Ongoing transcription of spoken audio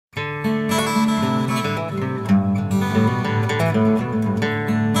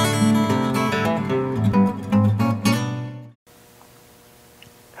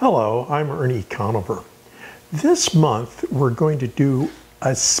Hello, I'm Ernie Conover. This month we're going to do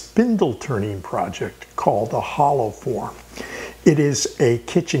a spindle turning project called a hollow form. It is a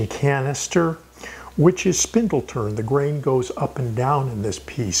kitchen canister which is spindle turned. The grain goes up and down in this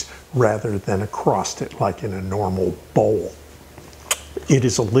piece rather than across it like in a normal bowl. It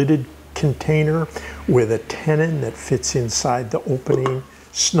is a lidded container with a tenon that fits inside the opening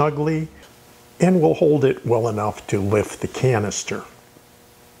snugly and will hold it well enough to lift the canister.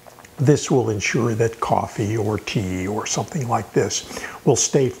 This will ensure that coffee or tea or something like this will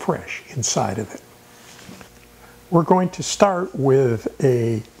stay fresh inside of it. We're going to start with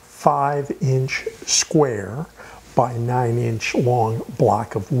a 5-inch square by 9-inch long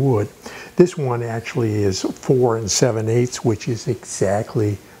block of wood. This one actually is 4 7/8, which is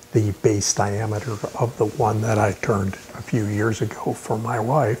exactly the base diameter of the one that I turned a few years ago for my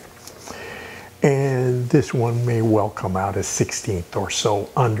wife. And this one may well come out a 1/16 or so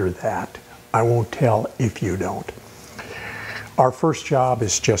under that. I won't tell if you don't. Our first job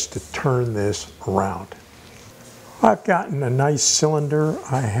is just to turn this around. I've gotten a nice cylinder.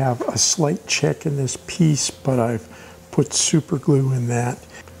 I have a slight check in this piece, but I've put super glue in that.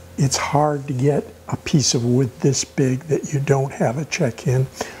 It's hard to get a piece of wood this big that you don't have a check in.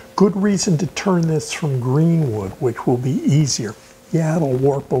 Good reason to turn this from green wood, which will be easier. Yeah, it'll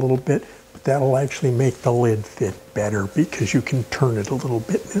warp a little bit, but that'll actually make the lid fit better because you can turn it a little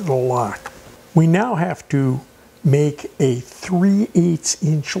bit and it'll lock. We now have to make a 3/8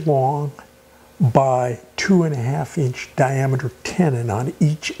 inch long by 2.5 inch diameter tenon on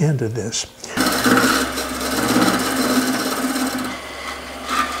each end of this.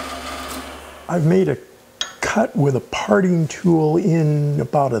 I've made a cut with a parting tool in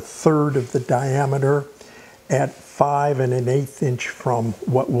about 1/3 of the diameter at 5 1/8 inch from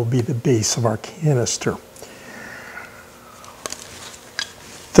what will be the base of our canister.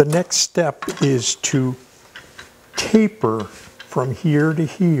 The next step is to taper from here to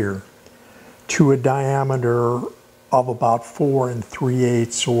here to a diameter of about 4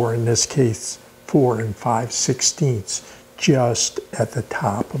 3/8, or in this case 4 5/16, just at the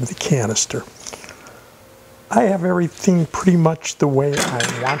top of the canister. I have everything pretty much the way I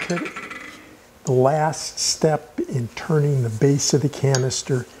want it. The last step in turning the base of the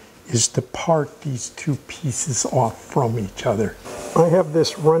canister is to part these two pieces off from each other. I have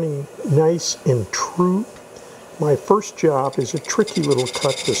this running nice and true. My first job is a tricky little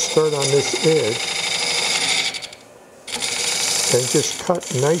cut to start on this edge and just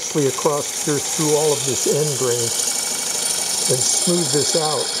cut nicely across here through all of this end grain and smooth this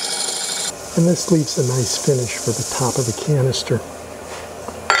out. And this leaves a nice finish for the top of the canister.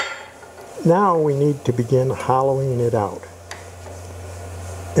 Now we need to begin hollowing it out.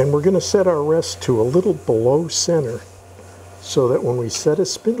 And we're going to set our rest to a little below center so that when we set a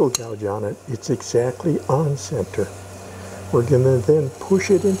spindle gouge on it, it's exactly on center. We're going to then push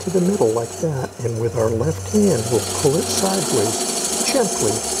it into the middle like that, and with our left hand we'll pull it sideways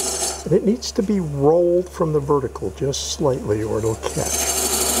gently. And it needs to be rolled from the vertical just slightly or it'll catch.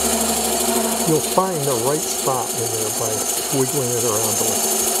 You'll find the right spot in there by wiggling it around a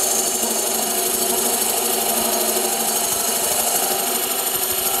little.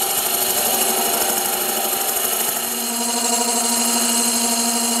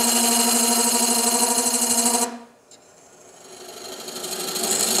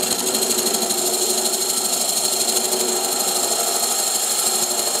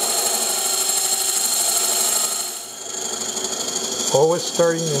 Always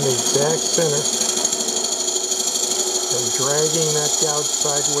starting in the exact center and dragging that gouge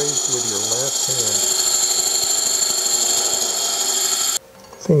sideways with your left hand.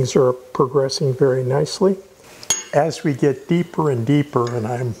 Things are progressing very nicely. As we get deeper and deeper, and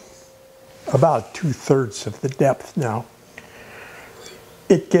I'm about 2/3 of the depth now,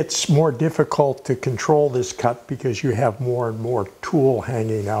 it gets more difficult to control this cut because you have more and more tool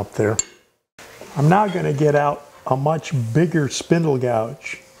hanging out there. I'm now going to get out a much bigger spindle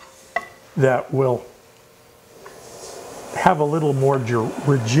gouge that will have a little more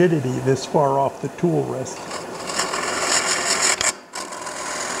rigidity this far off the tool rest.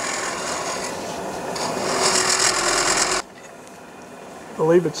 I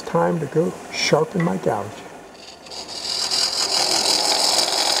believe it's time to go sharpen my gouge.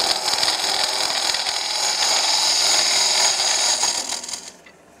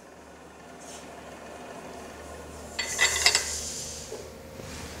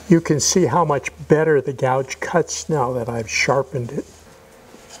 You can see how much better the gouge cuts now that I've sharpened it.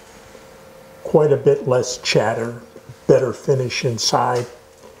 Quite a bit less chatter, better finish inside.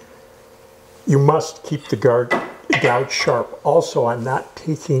 You must keep the gouge sharp. Also, I'm not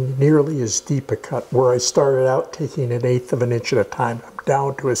taking nearly as deep a cut. Where I started out taking 1/8 of an inch at a time, I'm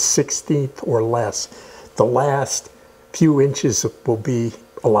down to a 1/16 or less. The last few inches will be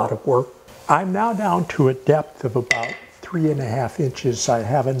a lot of work. I'm now down to a depth of about 3.5 inches. I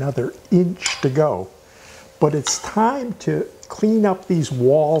have another inch to go. But it's time to clean up these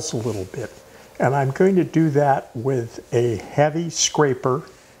walls a little bit. And I'm going to do that with a heavy scraper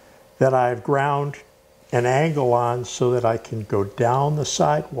that I've ground an angle on so that I can go down the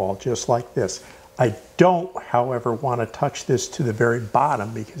sidewall just like this. I don't, however, want to touch this to the very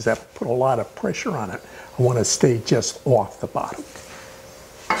bottom because that will put a lot of pressure on it. I want to stay just off the bottom.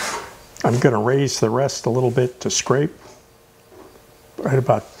 I'm going to raise the rest a little bit to scrape, right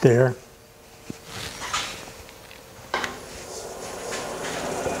about there.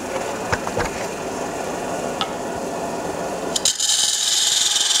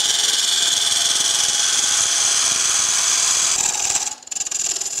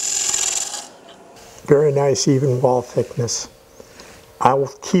 Very nice even wall thickness. I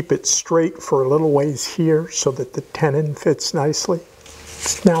will keep it straight for a little ways here so that the tenon fits nicely.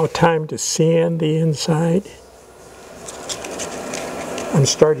 It's now time to sand the inside. I'm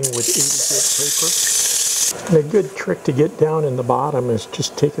starting with 80 grit paper. And a good trick to get down in the bottom is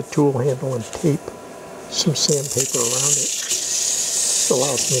just take a tool handle and tape some sandpaper around it. This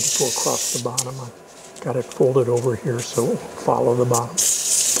allows me to go across the bottom. I've got it folded over here so it will follow the bottom.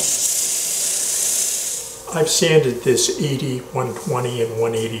 I've sanded this 80, 120, and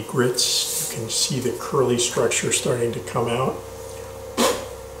 180 grits. You can see the curly structure starting to come out.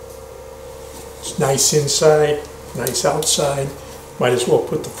 It's nice inside, nice outside. Might as well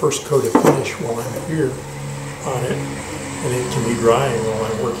put the first coat of finish while I'm here on it, and it can be drying while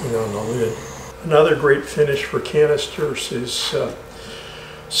I'm working on the lid. Another great finish for canisters is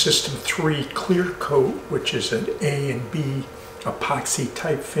System 3 Clear Coat, which is an A and B epoxy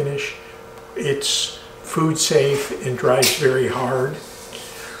type finish. It's food safe and dries very hard.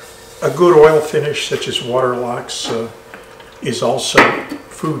 A good oil finish such as Waterlox is also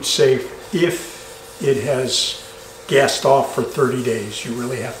food safe if it has gassed off for 30 days. You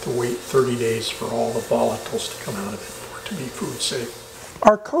really have to wait 30 days for all the volatiles to come out of it for it to be food safe.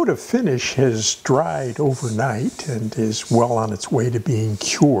 Our coat of finish has dried overnight and is well on its way to being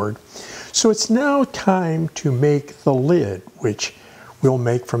cured. So it's now time to make the lid, which we'll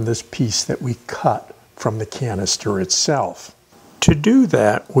make from this piece that we cut from the canister itself. To do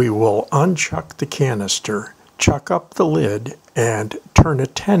that, we will unchuck the canister, chuck up the lid, and turn a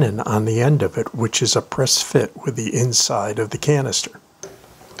tenon on the end of it, which is a press fit with the inside of the canister.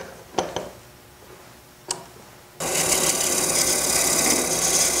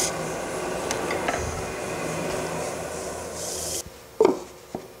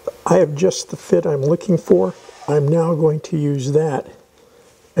 I have just the fit I'm looking for. I'm now going to use that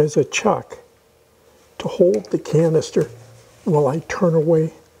as a chuck to hold the canister while I turn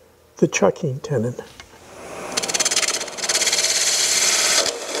away the chucking tenon.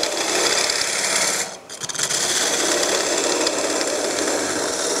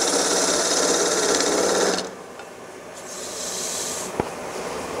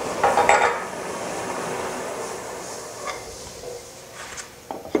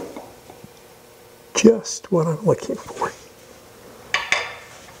 Just what I'm looking for.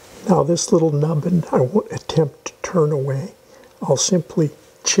 Now this little nubbin I won't attempt to turn away. I'll simply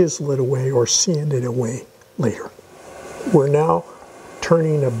chisel it away or sand it away later. We're now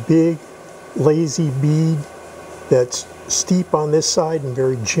turning a big lazy bead that's steep on this side and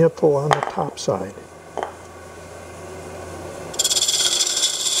very gentle on the top side.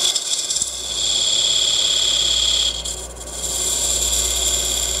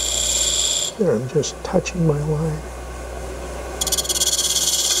 There, I'm just touching my line.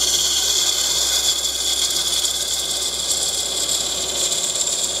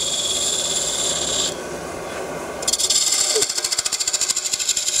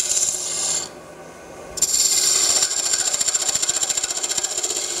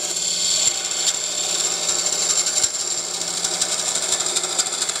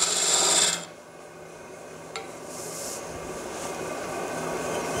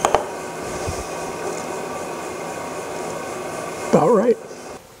 About right.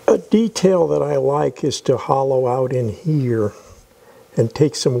 A detail that I like is to hollow out in here and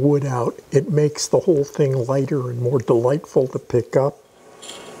take some wood out. It makes the whole thing lighter and more delightful to pick up.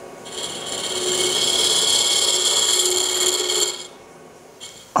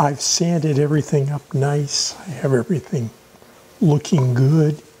 I've sanded everything up nice. I have everything looking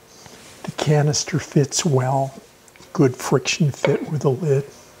good. The canister fits well. good friction fit with the lid.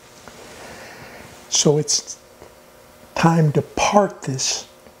 So it's time to part this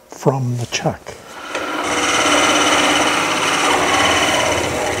from the chuck.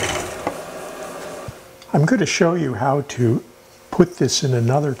 I'm going to show you how to put this in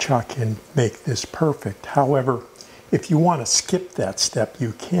another chuck and make this perfect. However, if you want to skip that step,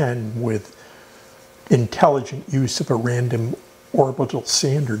 you can with intelligent use of a random orbital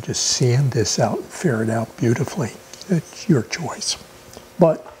sander. Just sand this out and ferret out beautifully. It's your choice.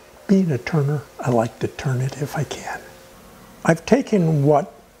 But being a turner, I like to turn it if I can. I've taken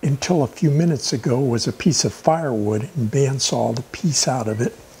what until a few minutes ago was a piece of firewood and bandsawed a piece out of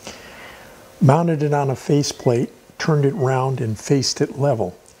it, mounted it on a faceplate, turned it round and faced it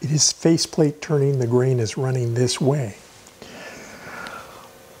level. It is faceplate turning, the grain is running this way.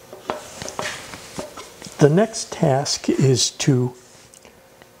 The next task is to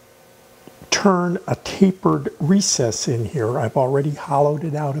turn a tapered recess in here. I've already hollowed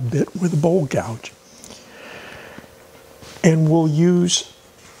it out a bit with a bowl gouge. And we'll use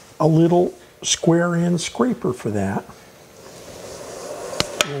a little square end scraper for that.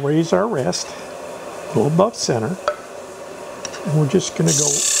 We'll raise our rest a little above center. And we're just going to go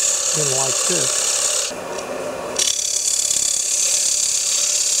in like this.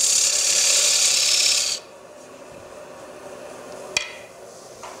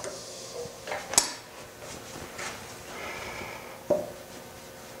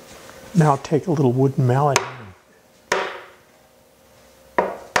 Now take a little wooden mallet and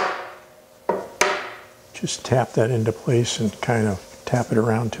just tap that into place and kind of tap it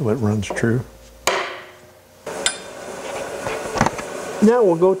around till it runs true. Now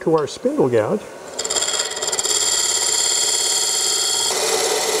we'll go to our spindle gouge.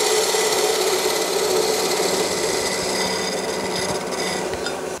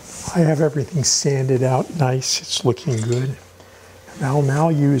 I have everything sanded out nice, it's looking good. I'll now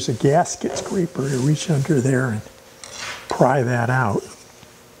use a gasket scraper to reach under there and pry that out.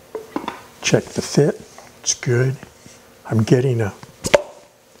 Check the fit, it's good. I'm getting a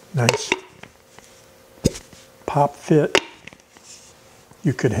nice pop fit.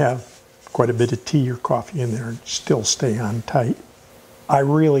 You could have quite a bit of tea or coffee in there and still stay on tight. I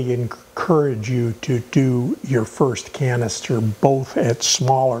really encourage you to do your first canister both at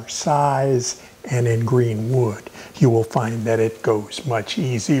smaller size and in green wood. You will find that it goes much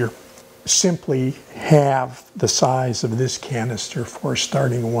easier. Simply have the size of this canister for a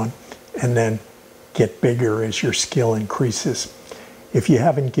starting one and then get bigger as your skill increases. If you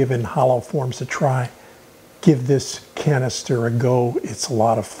haven't given hollow forms a try, give this canister a go. It's a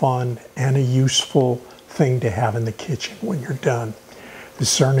lot of fun and a useful thing to have in the kitchen when you're done.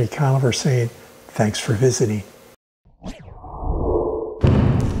 This is Ernie Conover saying, thanks for visiting.